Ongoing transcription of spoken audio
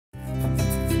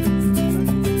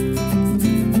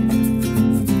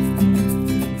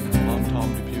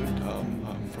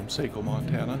Saco,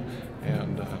 Montana,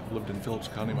 and lived in Phillips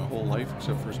County my whole life,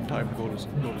 except for some time to go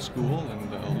to school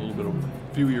and a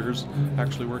few years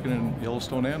actually working in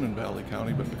Yellowstone and in Valley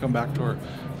County. But to come back to our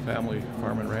family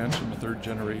farm and ranch, I'm a third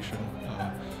generation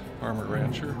farmer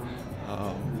rancher,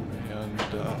 and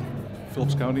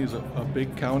Phillips County is a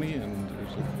big county, and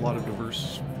there's a lot of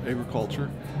diverse agriculture.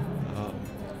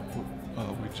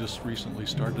 We just recently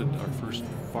started our first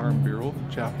Farm Bureau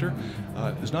chapter.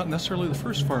 It's not necessarily the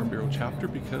first Farm Bureau chapter,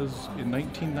 because in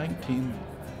 1919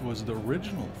 was the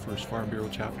original first Farm Bureau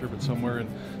chapter, but somewhere in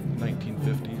the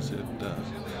 1950s it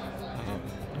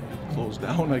closed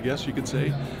down, I guess you could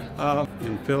say.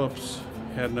 And Phillips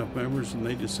had enough members, and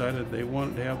they decided they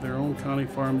wanted to have their own county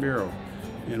farm bureau,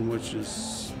 in which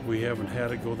is we haven't had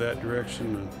to go that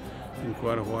direction in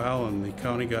quite a while, and the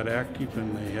county got active,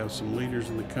 and they have some leaders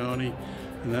in the county,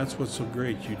 and that's what's so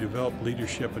great. You develop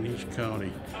leadership in each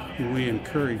county, and we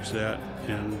encourage that,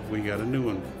 and we got a new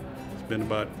one. It's been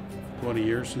about 20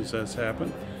 years since that's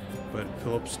happened, but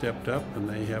Phillips stepped up, and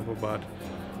they have about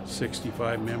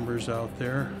 65 members out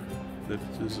there. That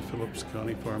is the Phillips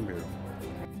County Farm Bureau.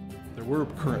 There were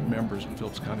current members in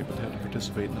Phillips County, but they had to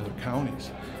participate in other counties.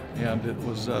 And it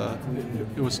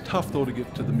was tough, though, to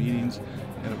get to the meetings,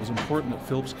 and it was important that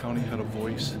Phillips County had a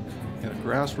voice in a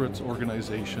grassroots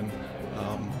organization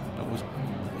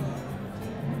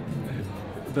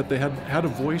that they had a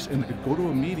voice and could go to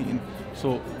a meeting.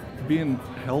 So being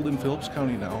held in Phillips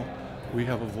County now, we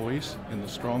have a voice in the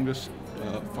strongest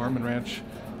farm and ranch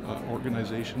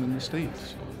organization in the state.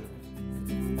 So